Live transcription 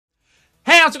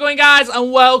How's it going, guys?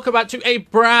 And welcome back to a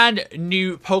brand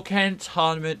new Pokkén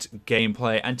Tournament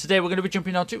gameplay. And today we're going to be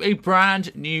jumping on to a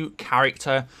brand new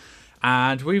character.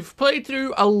 And we've played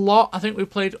through a lot. I think we've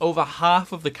played over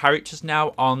half of the characters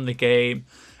now on the game.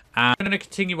 And we're going to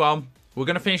continue on. We're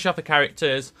going to finish off the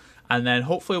characters. And then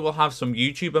hopefully we'll have some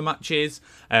YouTuber matches.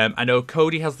 I know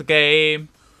Cody has the game.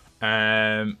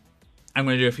 I'm going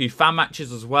to do a few fan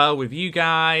matches as well with you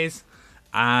guys.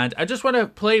 And I just want to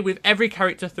play with every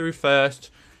character through first,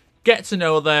 get to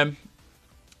know them,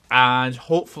 and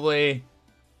hopefully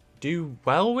do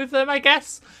well with them, I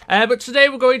guess. But today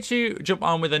we're going to jump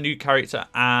on with a new character,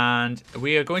 and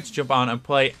we are going to jump on and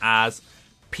play as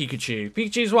Pikachu.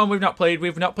 Pikachu is one we've not played.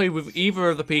 We've not played with either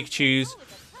of the Pikachus,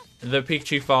 the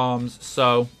Pikachu forms,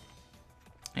 so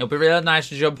it'll be really nice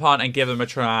to jump on and give them a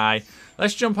try.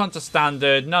 Let's jump on to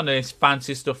standard, none of this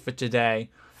fancy stuff for today.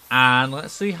 And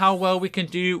let's see how well we can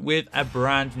do with a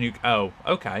brand new... Oh,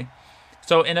 okay.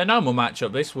 So in a normal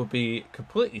matchup, this will be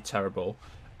completely terrible.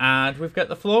 And we've got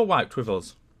the floor wiped with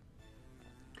us.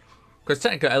 Because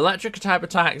technically, electric type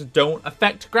attacks don't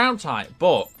affect ground type.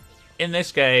 But in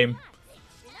this game,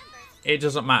 it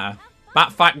doesn't matter.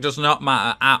 That fact does not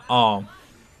matter at all.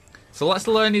 So let's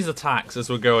learn these attacks as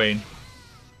we're going.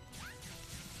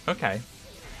 Okay.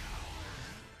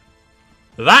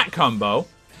 That combo...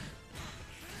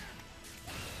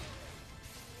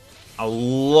 I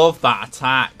love that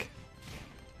attack.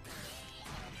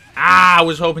 Ah, I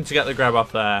was hoping to get the grab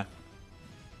off there.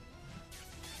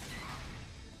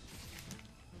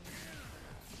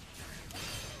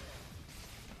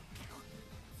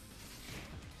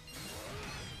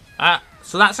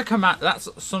 So that's a command. That's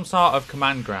some sort of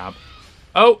command grab.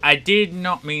 Oh, I did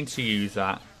not mean to use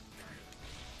that.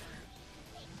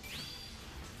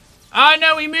 Oh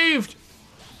no, he moved.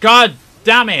 God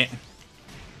damn it.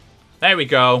 There we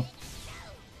go.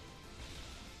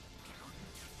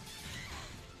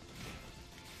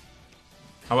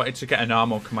 I wanted to get a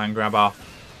normal command grab off.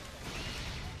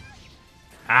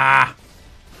 Ah!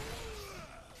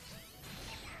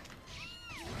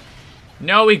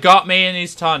 No, he got me in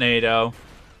his tornado.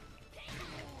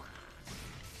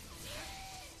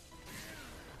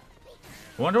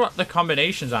 I wonder what the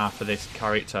combinations are for this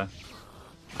character.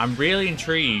 I'm really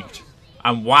intrigued.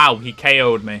 And wow, he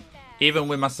KO'd me. Even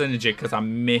with my synergy, because I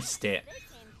missed it.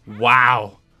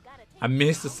 Wow. I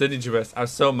missed the synergy burst. I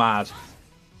was so mad.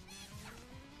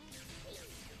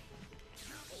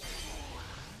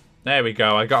 There we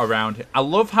go. I got around it. I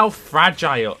love how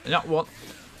fragile... Not what?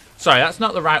 Sorry, that's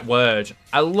not the right word.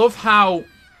 I love how...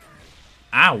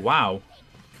 Ow, wow.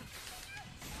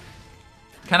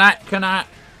 Can I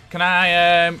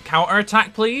counter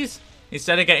attack, please?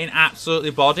 Instead of getting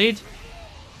absolutely bodied.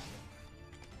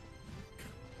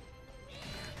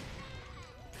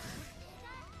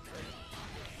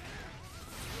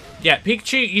 Yeah,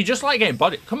 Pikachu, you just like getting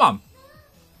bodied. Come on.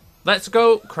 Let's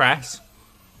go, Cress.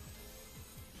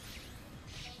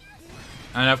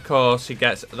 And of course, he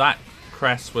gets... That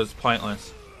Cress was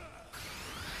pointless.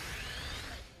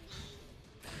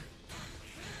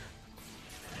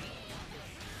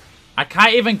 I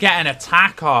can't even get an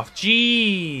attack off.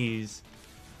 Jeez.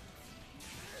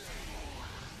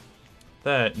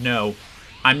 There, no.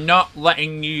 I'm not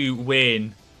letting you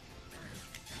win.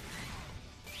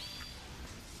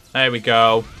 There we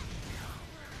go.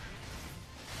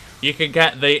 You can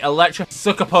get the electric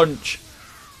sucker punch.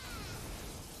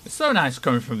 It's so nice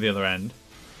coming from the other end.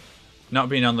 Not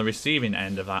being on the receiving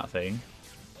end of that thing.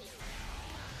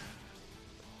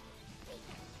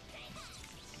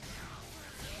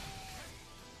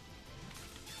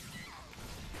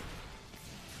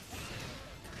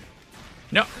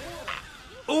 No.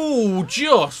 Ooh,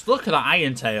 just look at that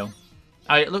Iron Tail.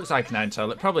 Oh, it looks like an Iron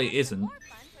Tail. It probably isn't.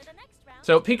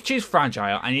 So, Pikachu's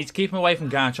fragile. I need to keep him away from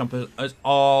Garchomp at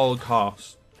all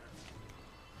costs.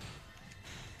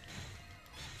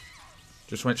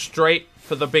 Just went straight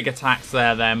for the big attacks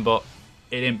there then, but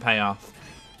it didn't pay off.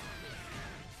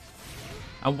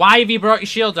 And why have you brought your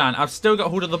shield down? I've still got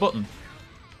hold of the button.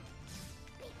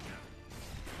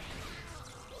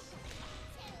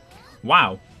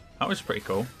 Wow. That was pretty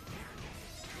cool.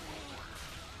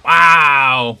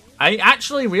 Wow. I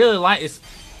actually really like this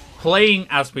playing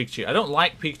as Pikachu. I don't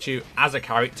like Pikachu as a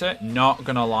character, not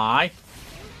gonna lie.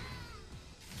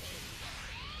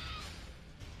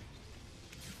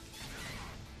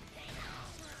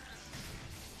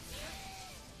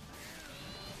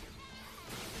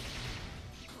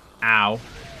 Ow.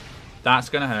 That's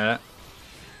gonna hurt.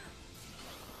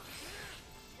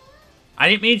 I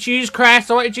didn't mean to use Crest.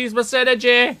 I wanted to use my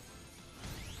synergy.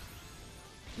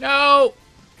 No.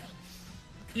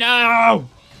 No.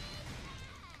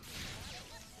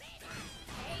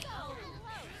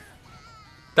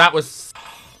 That was...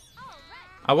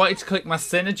 I wanted to click my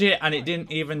synergy and it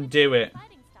didn't even do it.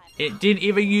 It didn't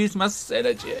even use my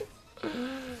synergy.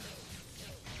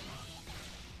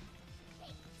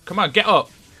 Come on, get up.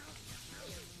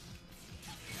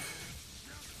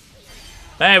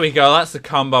 There we go. That's the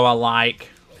combo I like.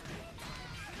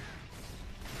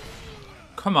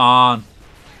 Come on.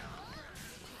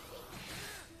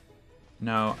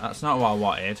 No, that's not what I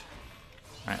wanted.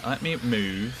 Right, let me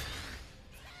move.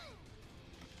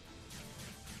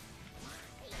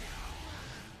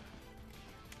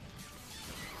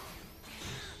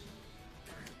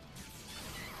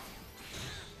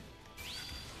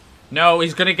 No,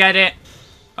 he's gonna get it.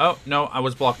 Oh, no, I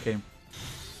was blocking.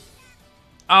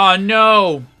 Oh,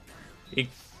 no. He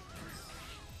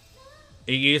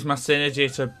used my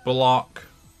synergy to block.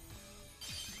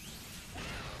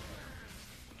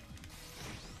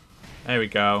 There we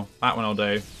go. That one will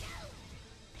do.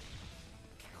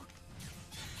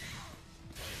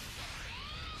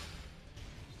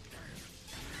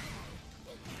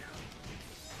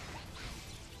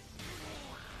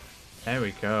 There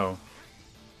we go.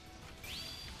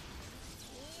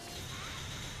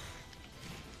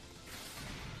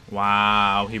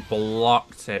 Wow, he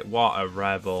blocked it. What a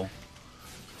rebel.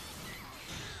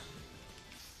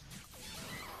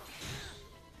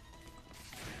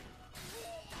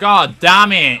 God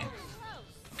damn it.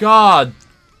 God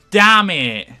damn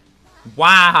it.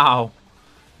 Wow.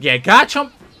 Yeah,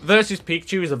 Garchomp versus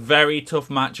Pikachu is a very tough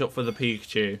matchup for the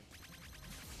Pikachu.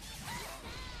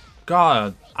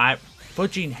 God, I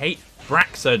fudging hate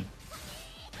Braxton.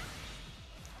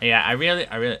 Yeah, I really...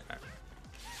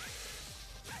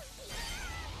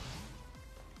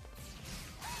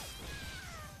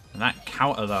 And that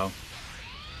counter, though.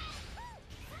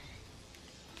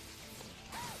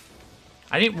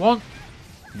 I didn't want...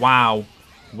 Wow.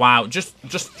 Wow. Just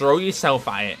throw yourself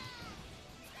at it.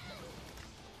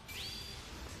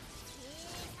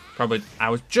 Probably... I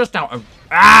was just out of...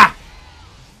 Ah!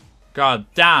 God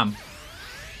damn.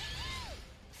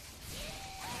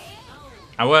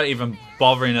 I weren't even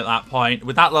bothering at that point.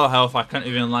 With that low health, I couldn't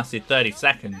even lasted 30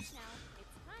 seconds.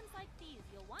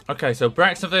 Okay, so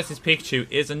Braxton versus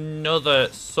Pikachu is another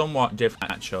somewhat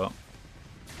different matchup.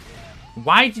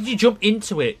 Why did you jump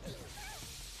into it?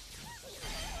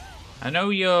 I know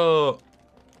you're...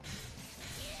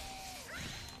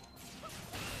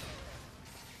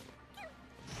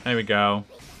 There we go.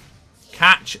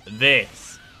 Catch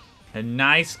this. A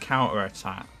nice counter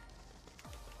attack.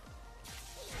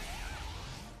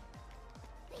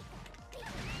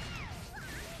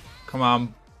 Come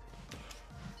on.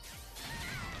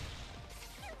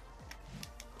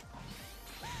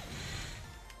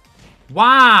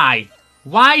 Why?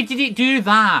 Why did it do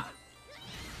that?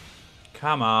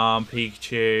 Come on,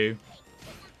 Pikachu.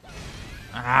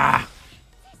 Ah.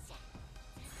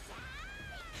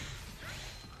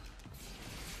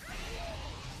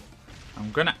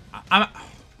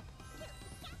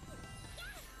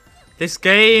 This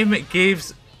game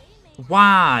gives...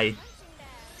 Why?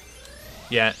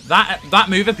 Yeah, that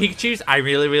move of Pikachu's I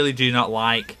really do not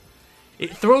like.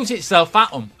 It throws itself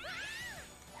at them.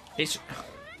 It's...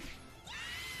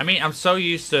 I mean, I'm so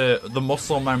used to the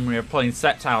muscle memory of playing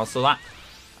Sceptile, so that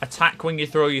attack when you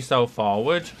throw yourself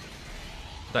forward...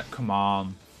 Come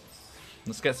on.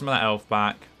 Let's get some of that health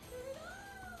back.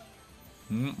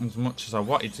 As much as I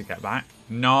wanted to get back.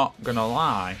 Not gonna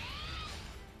lie.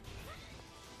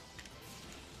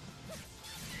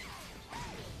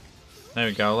 There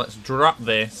we go. Let's drop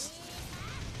this.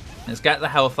 Let's get the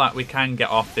health that we can get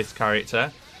off this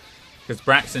character. Because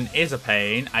Braxton is a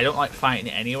pain. I don't like fighting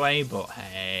it anyway, but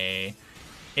hey.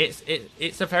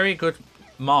 It's a very good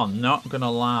mon, not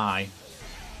gonna lie.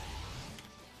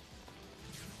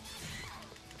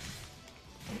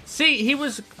 See, he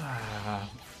was...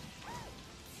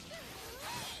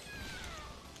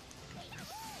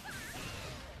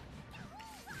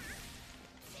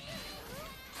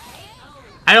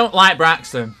 I don't like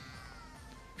Braxton.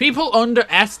 People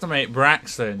underestimate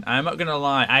Braxton. I'm not going to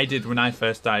lie. I did when I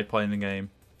first started playing the game.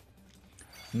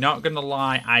 Not going to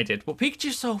lie. I did. But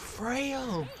Pikachu's so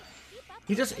frail.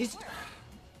 He's...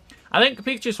 I think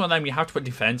Pikachu's one of them you have to put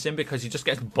defense in because he just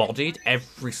gets bodied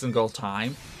every single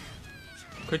time.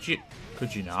 Could you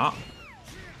not?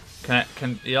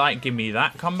 Can you like give me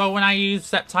that combo when I use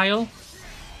Sceptile?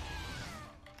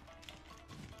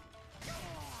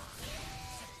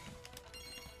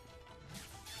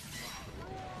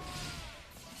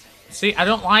 See, I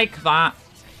don't like that.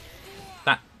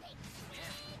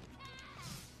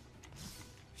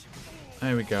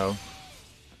 There we go.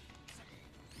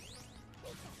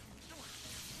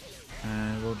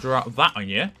 And we'll drop that on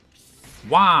you.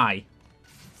 Why?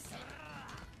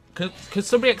 Could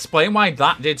somebody explain why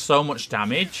that did so much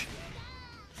damage?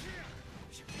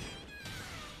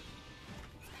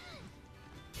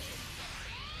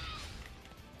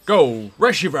 Go,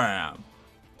 Reshiram!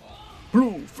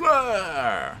 Blue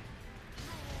Flare!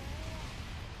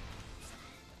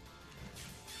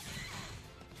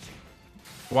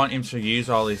 I want him to use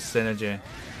all his synergy.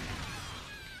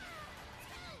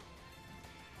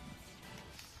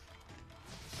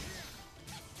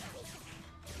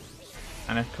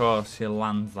 And of course, he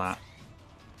lands that.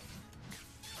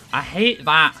 I hate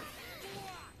that.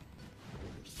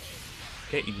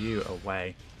 Get you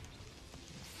away.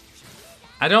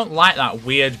 I don't like that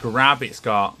weird grab it's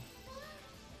got.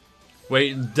 Where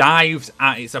it dives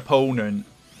at its opponent.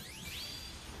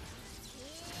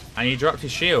 And he dropped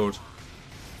his shield.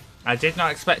 I did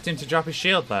not expect him to drop his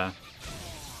shield there.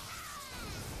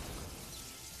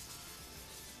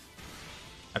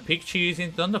 A Pikachu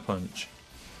using Thunder Punch.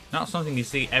 Not something you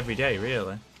see every day,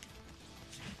 really.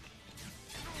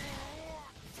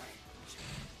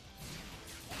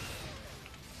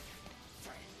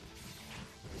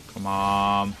 Come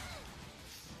on.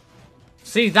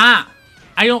 See that?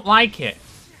 I don't like it.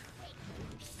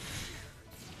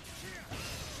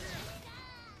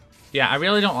 Yeah, I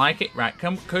really don't like it. Right,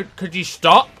 could you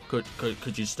stop?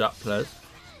 Could you stop, please?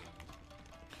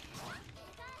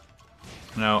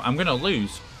 No, I'm gonna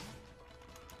lose.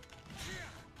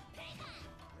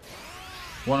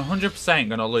 100%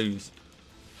 gonna lose.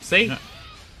 See? No.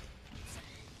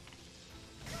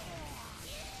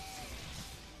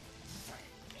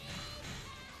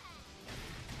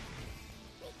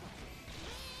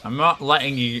 I'm not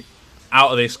letting you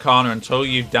out of this corner until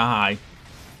you die.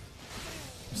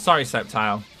 Sorry,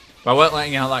 Sceptile. But I won't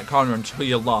letting you out of that corner until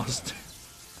you're lost.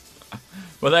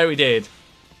 Well, there we did.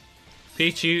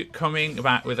 Pichu coming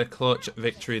back with a clutch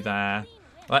victory there.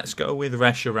 Let's go with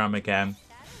Reshiram again.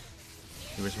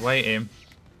 He was waiting.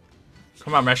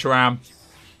 Come on, Reshiram.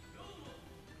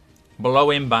 Blow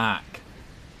him back.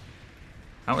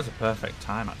 That was a perfect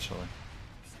time, actually.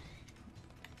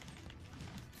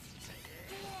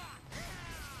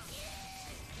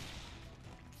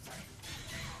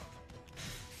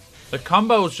 The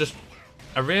combos just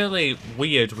are really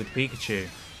weird with Pikachu.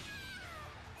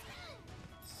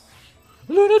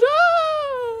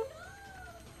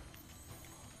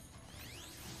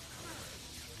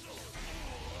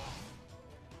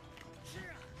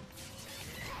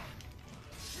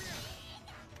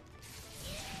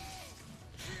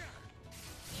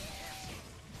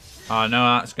 Oh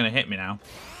no, that's going to hit me now.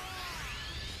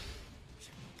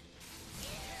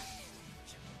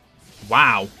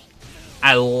 Wow.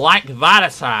 I like that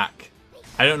attack.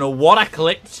 I don't know what I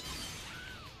clicked.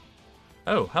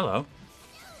 Oh, hello.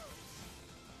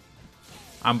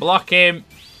 I'm blocking.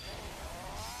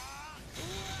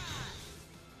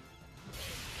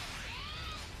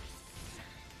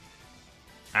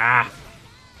 Ah.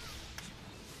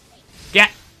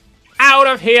 Get out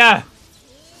of here.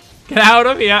 Get out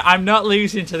of here. I'm not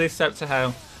losing to this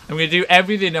Sceptile. I'm going to do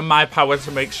everything in my power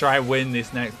to make sure I win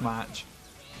this next match.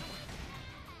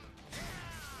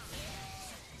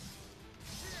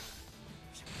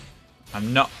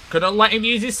 I'm not going to let him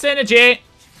use his synergy.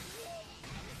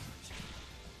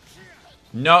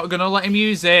 Not going to let him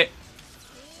use it.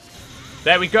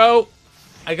 There we go.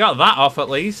 I got that off at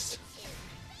least.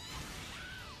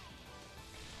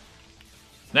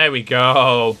 There we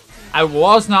go. I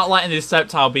was not letting this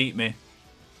Sceptile beat me.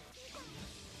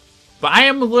 But I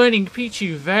am learning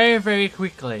Pichu very, very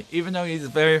quickly. Even though he's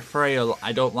very frail,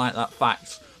 I don't like that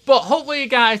fact. But hopefully you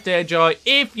guys did enjoy.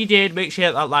 If you did, make sure you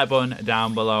hit that like button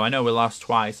down below. I know we lost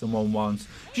twice and won once.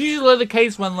 It's usually the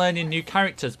case when learning new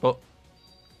characters, but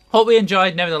hope you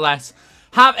enjoyed nevertheless.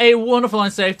 Have a wonderful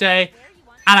and safe day,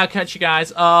 and I'll catch you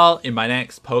guys all in my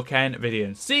next Pokken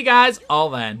video. See you guys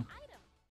all then.